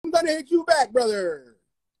gonna hit you back, brother.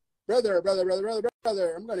 Brother.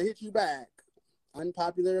 I'm gonna hit you back.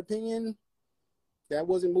 Unpopular opinion. That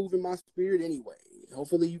wasn't moving my spirit anyway.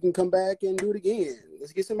 Hopefully you can come back and do it again.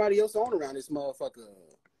 Let's get somebody else on around this motherfucker.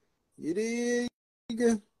 You dig?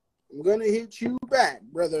 I'm gonna hit you back,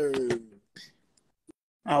 brother.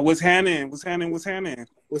 What's happening? What's happening? What's happening?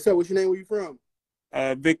 What's up? What's your name? Where you from?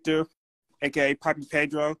 Victor, aka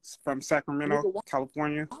Papipedro, from Sacramento, Nigga,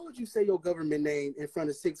 California. Why would you say your government name in front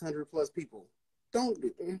of 600 plus people? Don't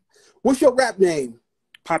do it. What's your rap name?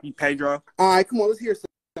 Papipedro. All right, come on, let's hear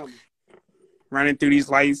something. Running through these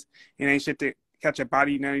lights, it ain't shit to catch a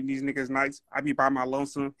body. None of these niggas nice. I be by my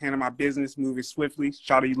lonesome, handling my business, moving swiftly.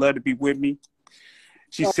 Shawty love to be with me.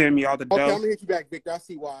 She send me all the dough. Okay, I'm gonna hit you back, Victor. I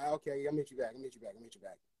see why. Okay, I'm gonna hit you back.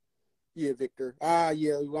 Yeah, Victor.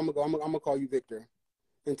 Yeah, I'm gonna call you Victor.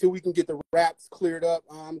 Until we can get the raps cleared up,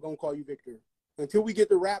 I'm gonna call you Victor. Until we get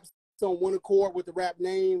the raps on one accord with the rap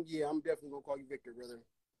name, yeah, I'm definitely gonna call you Victor, brother.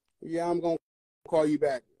 Yeah, I'm gonna call you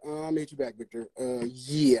back. I'm gonna hit you back, Victor.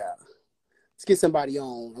 Yeah. Let's get somebody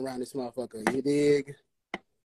on around this motherfucker. You dig?